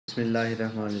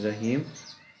Bismillahirrahmanirrahim.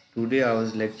 Today our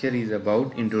lecture is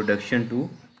about Introduction to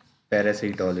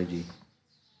Parasitology.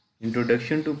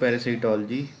 Introduction to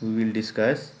Parasitology, we will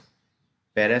discuss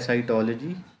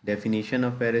Parasitology, definition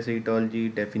of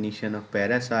Parasitology, definition of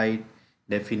parasite,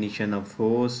 definition of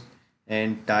host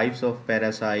and types of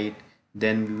parasite.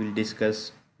 Then we will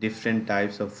discuss different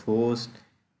types of host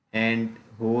and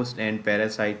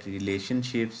parasite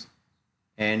relationships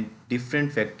and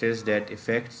different factors that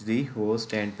affects the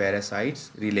host and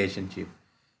parasites relationship.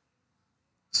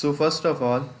 So first of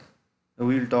all,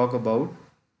 we will talk about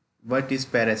what is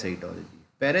parasitology.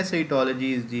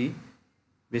 Parasitology is the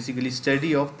basically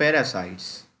study of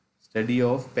parasites,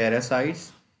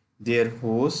 their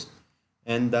host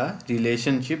and the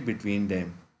relationship between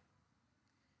them.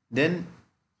 Then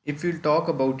if we talk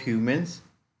about humans,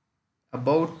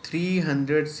 about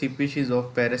 300 species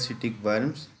of parasitic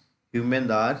worms,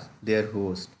 humans are their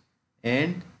host,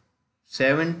 and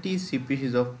 70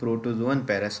 species of protozoan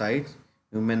parasites,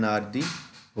 humans are the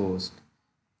host.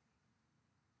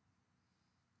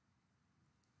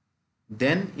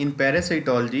 Then in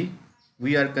parasitology,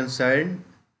 we are concerned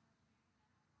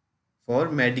for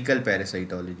medical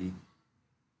parasitology.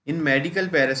 In medical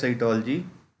parasitology,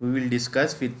 we will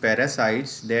discuss with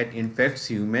parasites that infects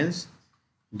humans,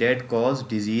 that cause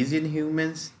disease in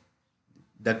humans,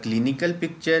 the clinical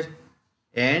picture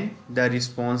and the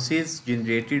responses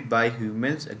generated by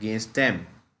humans against them.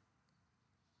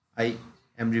 I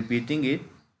am repeating it,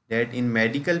 that in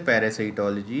medical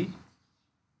parasitology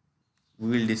we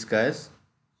will discuss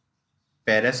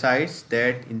parasites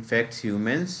that infects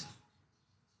humans,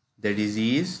 the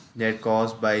disease that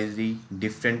caused by the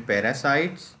different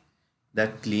parasites, the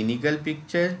clinical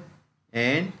picture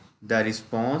and the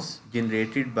response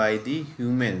generated by the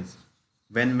humans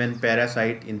when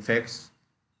parasite infects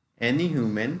any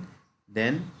human,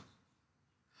 then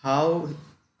how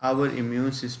our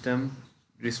immune system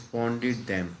responded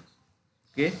them.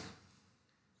 Okay,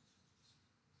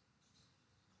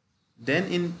 then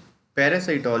in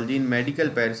parasitology, in medical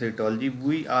parasitology,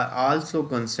 we are also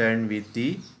concerned with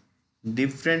the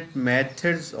different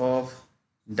methods of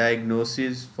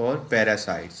diagnosis for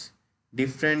parasites,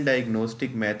 different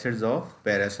diagnostic methods of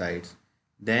parasites,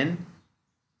 then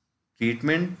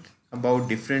treatment about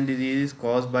different diseases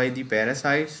caused by the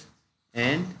parasites,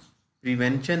 and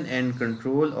prevention and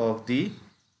control of the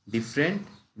different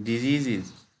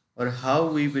diseases, or how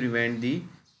we prevent the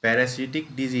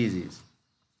parasitic diseases.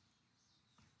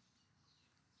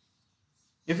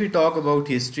 If we talk about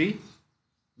history,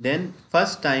 then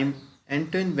first time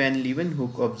Anton van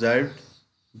Leeuwenhoek observed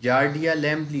Giardia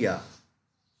lamblia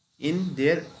in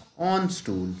their own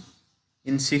stool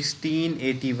in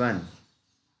 1681.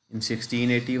 In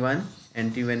 1681,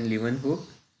 Anton van Leeuwenhoek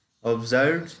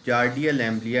observed Giardia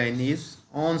lamblia in his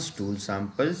own stool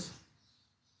samples,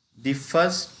 the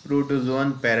first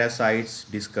protozoan parasites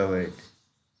discovered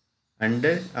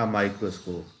under a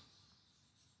microscope.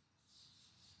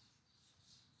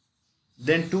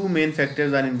 Then two main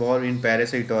factors are involved in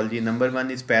parasitology. Number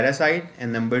one is parasite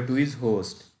and number two is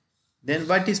host. Then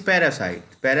what is parasite?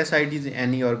 Parasite is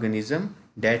any organism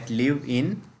that live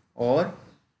in or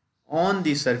on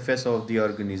the surface of the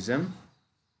organism.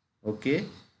 Okay,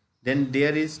 then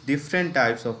there is different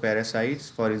types of parasites.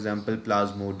 For example,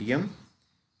 plasmodium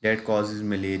that causes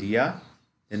malaria.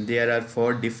 Then there are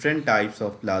four different types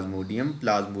of plasmodium: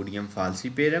 plasmodium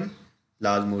falciparum,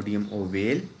 plasmodium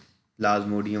ovale,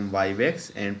 plasmodium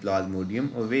vivax and plasmodium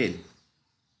ovale.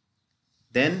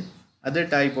 Then other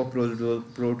type of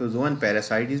protozoan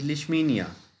parasite is Leishmania.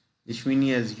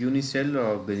 Leishmania is unicellular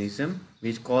organism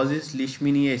which causes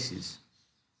Leishmaniasis.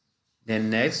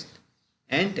 Then next,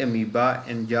 Entamoeba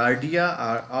and Giardia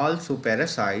are also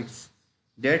parasites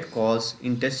that cause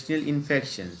intestinal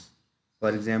infections, for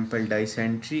example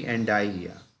dysentery and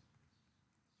diarrhea.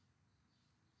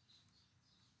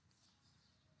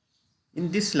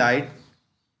 In this slide,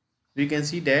 we can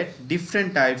see that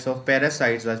different types of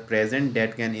parasites are present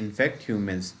that can infect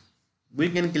humans. We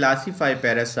can classify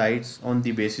parasites on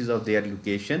the basis of their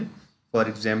location, for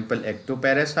example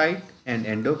ectoparasite and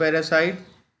endoparasite,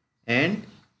 and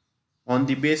on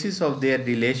the basis of their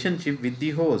relationship with the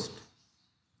host.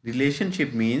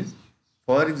 Relationship means,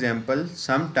 for example,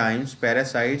 sometimes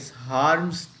parasites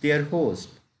harms their host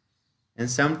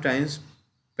and sometimes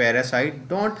parasite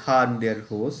don't harm their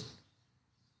host.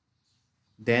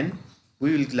 Then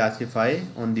we will classify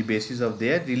on the basis of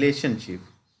their relationship.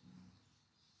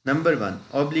 Number one,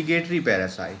 obligatory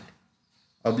parasite.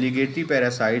 Obligatory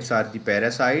parasites are the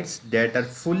parasites that are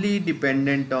fully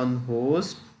dependent on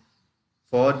host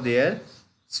for their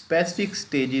specific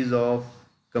stages of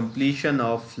completion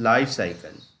of life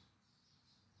cycle.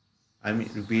 I'm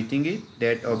repeating it,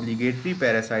 that obligatory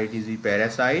parasite is the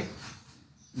parasite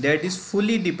that is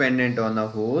fully dependent on a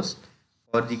host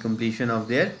for the completion of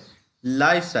their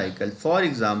life cycle. For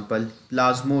example,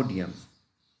 Plasmodium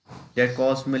that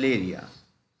cause malaria.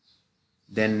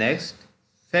 Then next,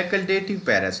 facultative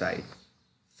parasite.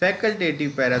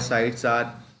 Facultative parasites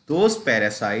are those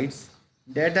parasites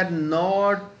that are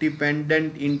not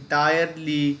dependent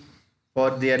entirely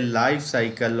for their life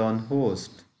cycle on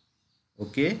host.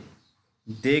 Okay,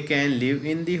 they can live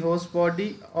in the host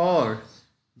body or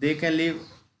they can live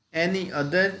any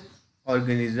other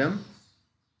organism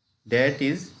that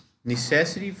is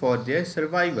necessary for their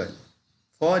survival.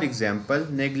 For example,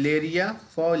 Naegleria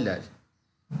fowler.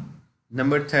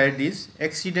 Number third is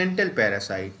accidental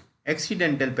parasite.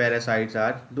 Accidental parasites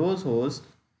are those hosts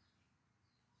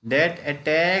that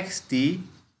attacks the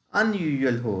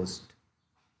unusual host,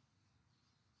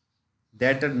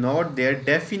 that are not their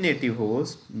definitive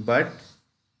host, but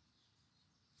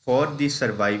for the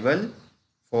survival,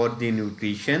 for the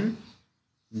nutrition,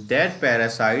 that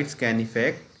parasites can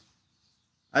affect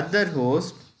other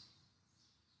hosts.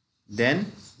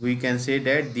 Then we can say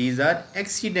that these are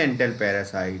accidental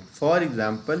parasites. For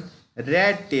example,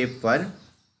 red tapeworm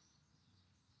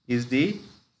is the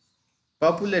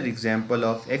popular example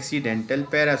of accidental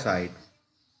parasite.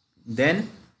 Then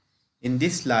in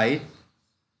this slide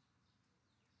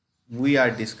we are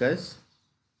discuss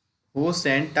hosts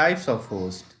and types of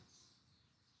host.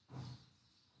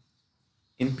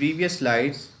 In previous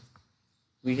slides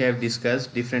we have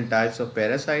discussed different types of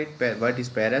parasite, what is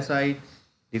parasite,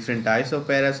 different types of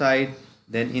parasite.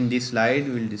 Then in this slide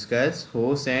we will discuss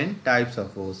hosts and types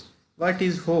of host. What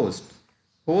is host?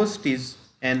 Host is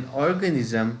an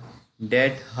organism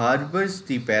that harbors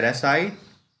the parasite,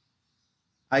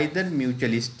 either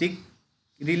mutualistic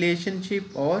relationship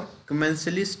or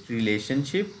commensalist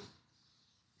relationship,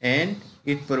 and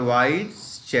it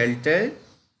provides shelter,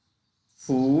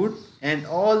 food and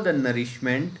all the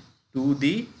nourishment to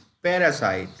the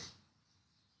parasite.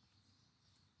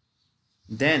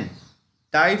 Then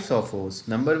types of host.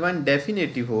 Number one,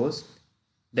 definitive host.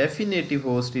 Definitive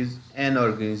host is an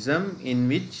organism in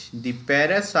which the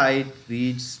parasite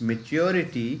reaches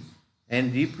maturity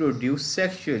and reproduces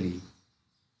sexually.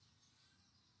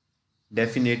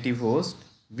 Definitive host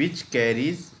which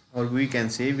carries, or we can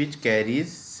say which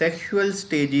carries sexual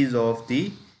stages of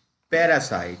the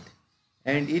parasite,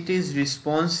 and it is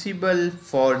responsible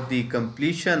for the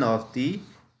completion of the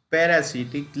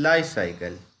parasitic life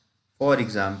cycle. For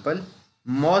example,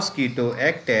 mosquito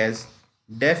act as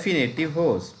definitive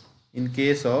host in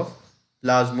case of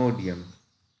Plasmodium.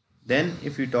 Then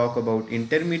if we talk about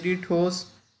intermediate host,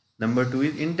 number two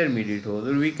is intermediate host,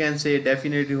 or we can say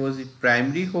definitive host is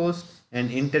primary host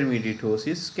and intermediate host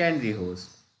is secondary host.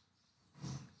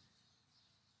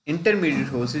 Intermediate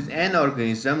host is an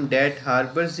organism that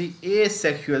harbors the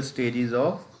asexual stages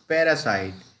of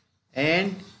parasite,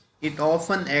 and it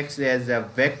often acts as a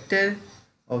vector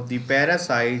of the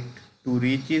parasite to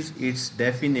reach its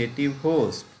definitive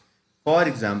host. For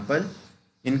example,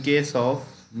 in case of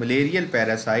malarial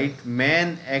parasite,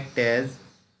 man act as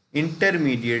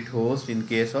intermediate host in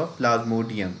case of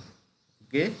Plasmodium.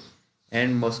 Okay,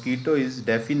 and mosquito is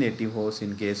definitive host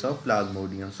in case of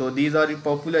Plasmodium. So these are the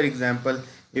popular example.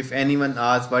 If anyone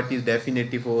asks what is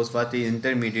definitive host, what is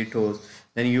intermediate host,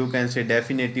 then you can say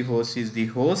definitive host is the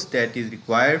host that is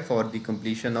required for the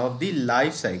completion of the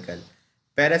life cycle,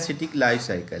 parasitic life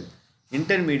cycle.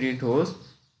 Intermediate host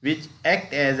which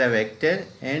act as a vector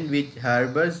and which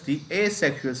harbors the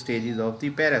asexual stages of the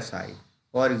parasite.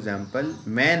 For example,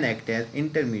 man act as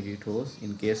intermediate host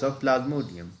in case of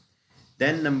Plasmodium.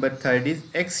 Then number third is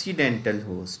accidental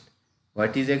host.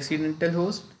 What is accidental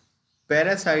host?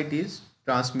 Parasite is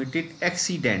transmitted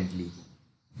accidentally.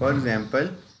 For example,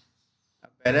 a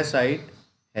parasite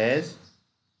has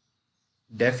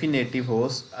definitive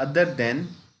host other than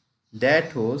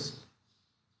that host,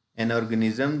 an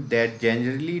organism that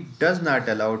generally does not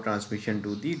allow transmission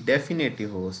to the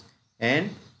definitive host, and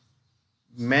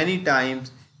many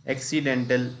times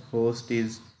accidental host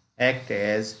is act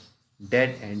as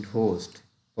dead end host.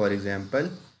 For example,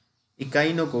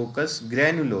 Echinococcus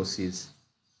granulosis.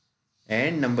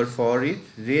 And number 4 is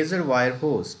razor wire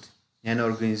host, an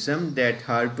organism that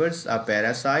harbors a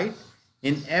parasite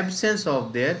in absence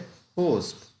of their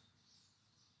host.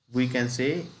 We can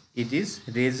say it is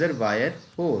razor wire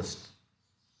host.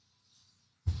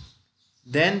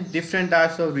 Then different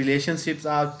types of relationships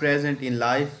are present in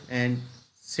life, and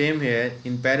same here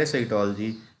in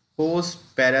parasitology.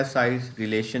 Host parasite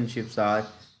relationships are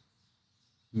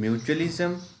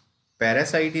mutualism,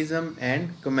 parasitism and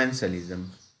commensalism.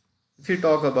 If you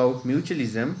talk about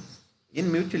mutualism,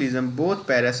 In mutualism, both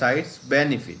parasites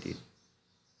benefited.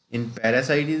 In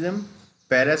parasitism,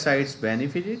 parasites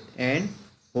benefited and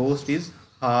host is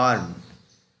harmed.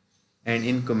 And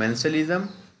in commensalism,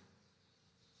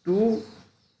 two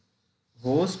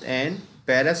host and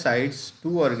parasites,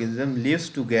 two organisms lives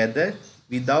together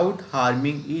without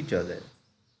harming each other.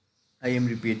 I am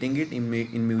repeating it. In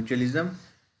mutualism,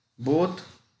 both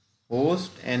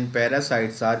host and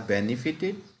parasites are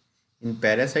benefited. In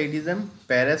parasitism,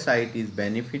 parasite is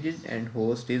benefited and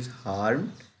host is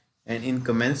harmed. And in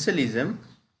commensalism,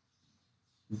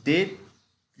 they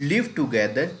live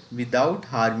together without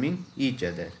harming each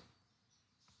other.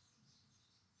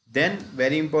 Then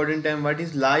very important term, what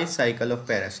is life cycle of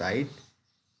parasite?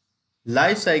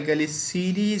 Life cycle is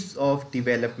series of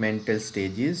developmental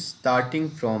stages starting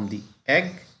from the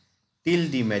egg till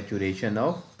the maturation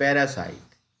of parasite.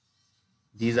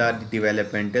 These are the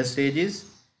developmental stages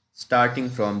starting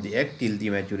from the egg till the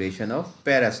maturation of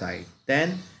parasite.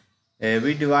 Then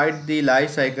we divide the life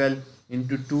cycle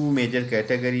into two major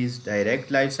categories: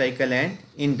 direct life cycle and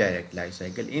indirect life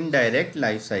cycle. Indirect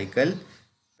life cycle,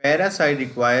 parasite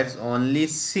requires only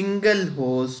single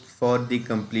host for the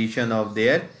completion of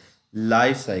their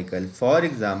life cycle. For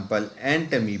example,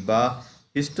 Entamoeba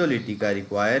Histolytica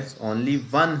requires only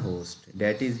one host,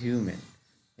 that is human.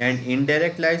 And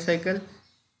indirect life cycle,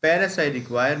 parasite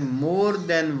require more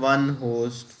than one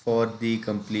host for the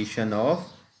completion of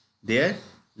their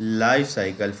life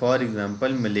cycle. For example,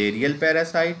 malarial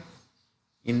parasite.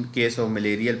 In case of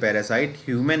malarial parasite,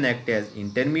 human act as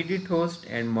intermediate host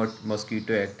and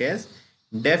mosquito act as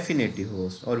definitive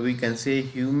host, or we can say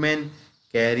human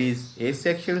carries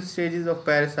asexual stages of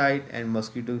parasite and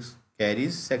mosquitoes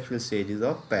carries sexual stages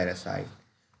of parasite.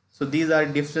 So these are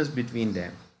differences between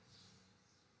them.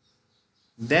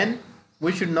 Then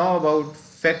we should know about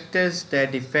factors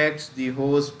that affects the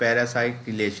host parasite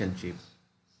relationship.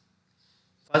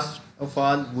 First of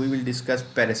all, we will discuss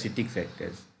parasitic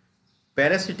factors.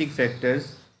 Parasitic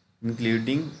factors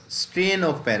including strain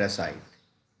of parasite,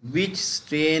 which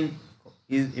strain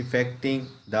is affecting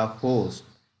the host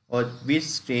or which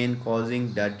strain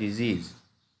causing the disease.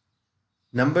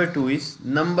 Number two is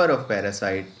number of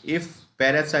parasite. If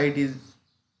parasite is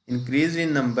increased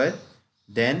in number,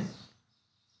 then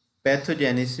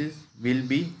pathogenesis will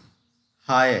be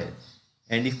higher,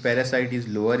 and if parasite is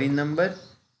lower in number,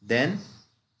 then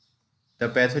the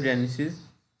pathogenesis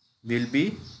will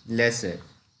be lesser.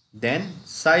 Then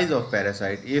size of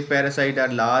parasite. If parasites are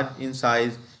large in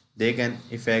size, they can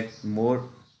affect more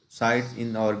sites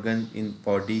in organ in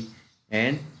body,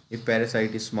 and if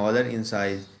parasite is smaller in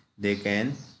size, they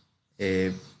can uh,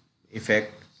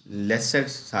 affect lesser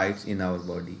sites in our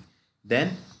body.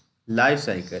 Then life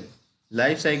cycle.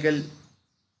 Life cycle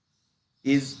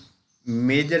is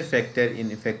major factor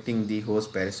in affecting the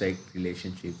host parasite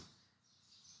relationship,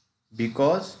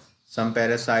 because some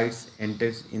parasites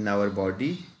enters in our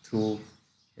body through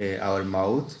our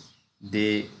mouth,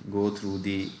 they go through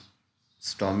the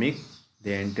stomach,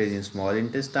 they enter in small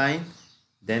intestine,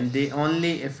 then they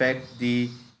only affect the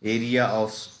area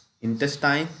of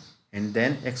intestine and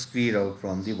then excrete out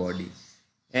from the body.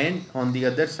 And on the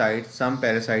other side, some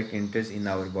parasite enters in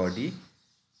our body,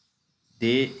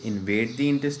 they invade the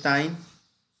intestine,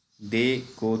 they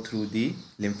go through the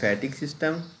lymphatic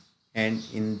system and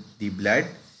in the blood,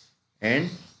 and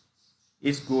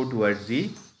it go towards the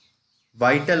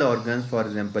vital organs, for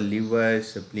example liver,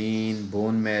 spleen,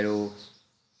 bone marrow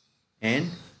and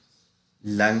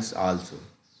lungs also.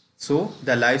 So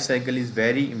the life cycle is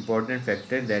very important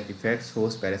factor that affects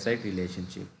host parasite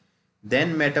relationship.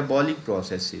 Then metabolic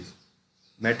processes.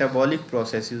 Metabolic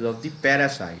processes of the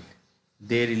parasite.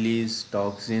 They release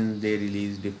toxins, they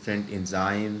release different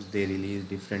enzymes, they release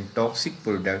different toxic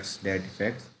products that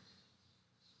affect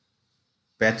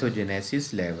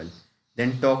pathogenesis level.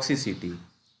 Then toxicity.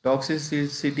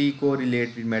 Toxicity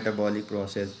correlates with metabolic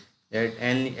process, that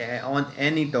on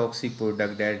any toxic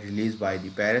product that released by the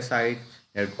parasite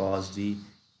that cause the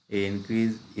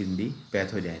increase in the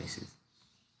pathogenesis.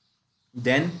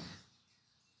 Then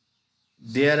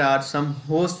there are some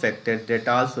host factors that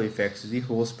also affects the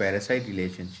host parasite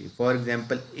relationship. For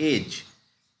example, age.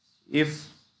 If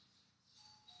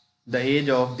the age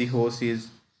of the host is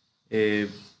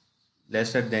uh,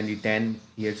 lesser than the 10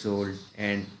 years old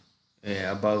and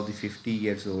above the 50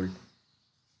 years old,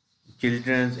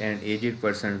 children and aged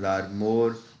persons are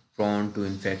more prone to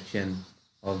infection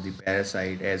of the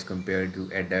parasite as compared to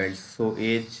adults. So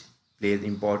age plays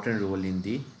important role in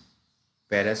the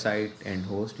parasite and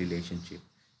host relationship.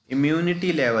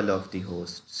 Immunity level of the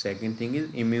host. Second thing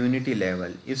is immunity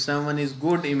level. If someone is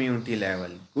good immunity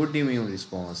level, good immune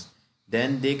response,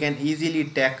 then they can easily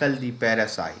tackle the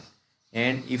parasite.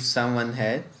 And if someone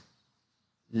has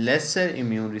lesser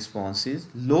immune responses,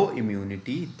 low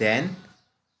immunity, then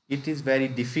it is very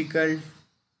difficult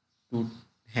to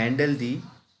handle the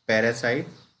parasite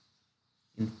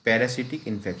in parasitic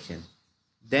infection.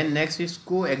 Then next is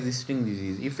coexisting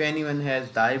disease. If anyone has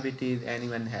diabetes,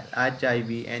 anyone has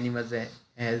HIV, anyone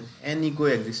has any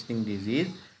coexisting disease,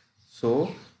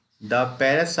 so the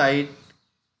parasite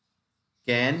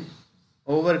can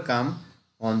overcome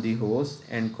on the host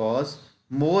and cause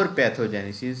more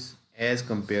pathogenesis as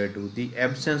compared to the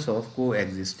absence of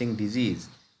coexisting disease.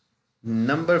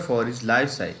 Number 4 is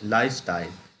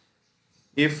lifestyle.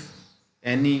 If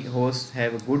any host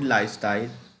have a good lifestyle,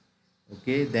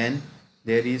 okay, then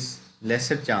there is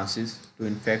lesser chances to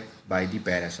infect by the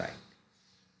parasite.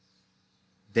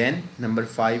 Then number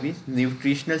 5 is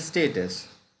nutritional status.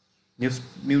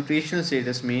 Nutritional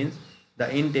status means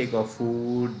the intake of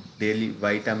food, daily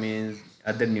vitamins,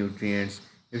 other nutrients.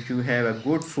 If you have a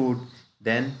good food,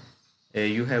 then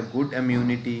you have good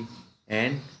immunity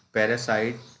and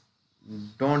parasite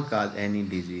don't cause any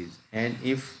disease. And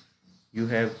if you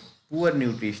have poor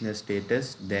nutritional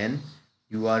status, then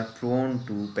you are prone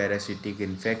to parasitic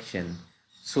infection.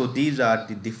 So these are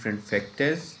the different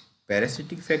factors,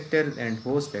 parasitic factors and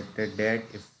host factor, that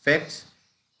affects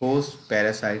host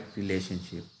parasite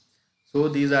relationship. So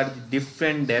these are the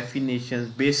different definitions,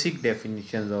 basic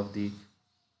definitions of the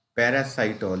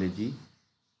parasitology.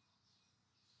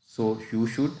 So you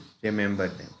should remember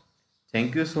them.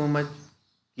 Thank you so much.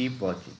 Keep watching.